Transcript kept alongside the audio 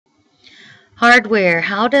Hardware,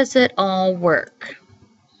 how does it all work?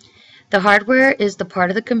 The hardware is the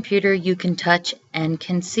part of the computer you can touch and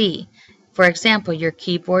can see. For example, your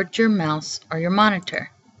keyboard, your mouse, or your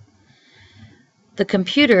monitor. The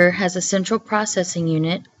computer has a central processing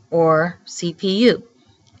unit, or CPU.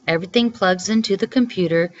 Everything plugs into the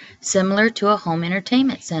computer, similar to a home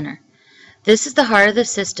entertainment center. This is the heart of the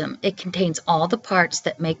system. It contains all the parts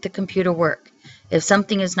that make the computer work. If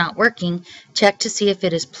something is not working, check to see if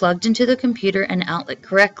it is plugged into the computer and outlet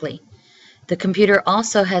correctly. The computer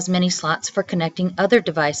also has many slots for connecting other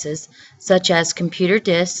devices, such as computer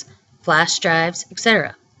disks, flash drives,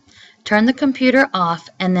 etc. Turn the computer off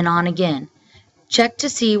and then on again. Check to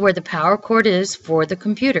see where the power cord is for the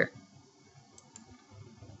computer.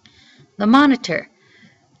 The monitor.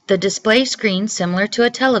 The display screen similar to a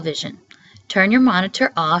television. Turn your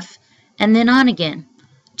monitor off and then on again.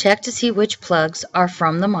 Check to see which plugs are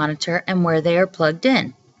from the monitor and where they are plugged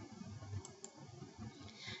in.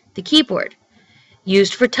 The keyboard,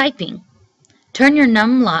 used for typing. Turn your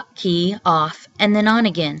numlock key off and then on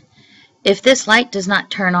again. If this light does not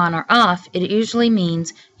turn on or off, it usually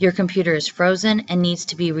means your computer is frozen and needs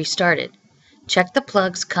to be restarted. Check the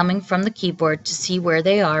plugs coming from the keyboard to see where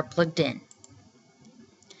they are plugged in.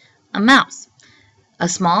 A mouse, a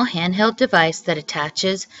small handheld device that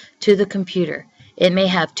attaches to the computer. It may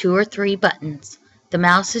have 2 or 3 buttons. The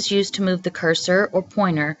mouse is used to move the cursor or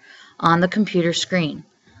pointer on the computer screen.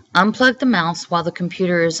 Unplug the mouse while the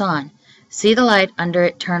computer is on. See the light under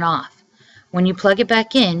it turn off. When you plug it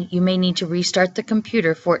back in, you may need to restart the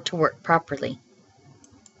computer for it to work properly.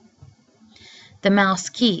 The mouse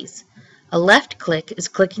keys. A left click is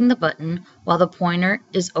clicking the button while the pointer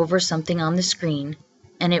is over something on the screen,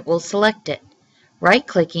 and it will select it.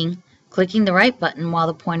 Right-clicking, clicking the right button while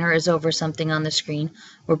the pointer is over something on the screen,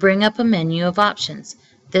 will bring up a menu of options.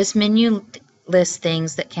 This menu lists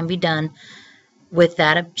things that can be done with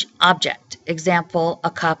that object. Example,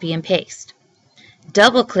 a copy and paste.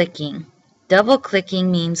 Double-clicking.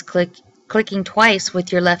 Double-clicking means clicking twice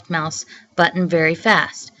with your left mouse button very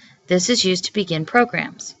fast. This is used to begin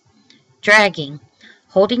programs. Dragging.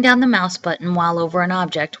 Holding down the mouse button while over an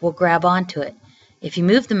object will grab onto it. If you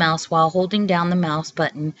move the mouse while holding down the mouse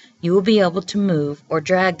button, you will be able to move or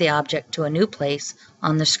drag the object to a new place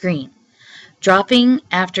on the screen. Dropping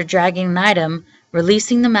after dragging an item,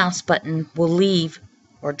 releasing the mouse button will leave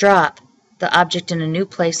or drop the object in a new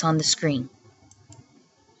place on the screen.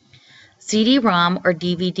 CD-ROM or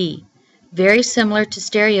DVD. Very similar to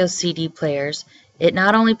stereo CD players, it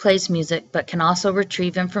not only plays music but can also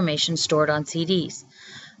retrieve information stored on CDs.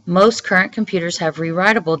 Most current computers have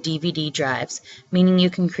rewritable DVD drives, meaning you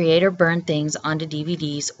can create or burn things onto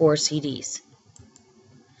DVDs or CDs.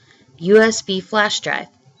 USB flash drive.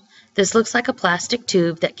 This looks like a plastic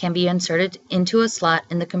tube that can be inserted into a slot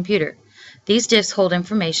in the computer. These disks hold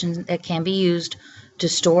information that can be used to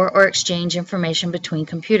store or exchange information between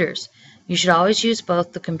computers. You should always use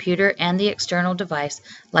both the computer and the external device,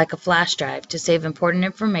 like a flash drive, to save important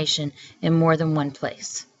information in more than one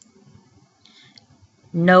place.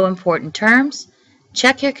 Know important terms,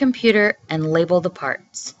 check your computer, and label the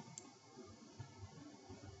parts.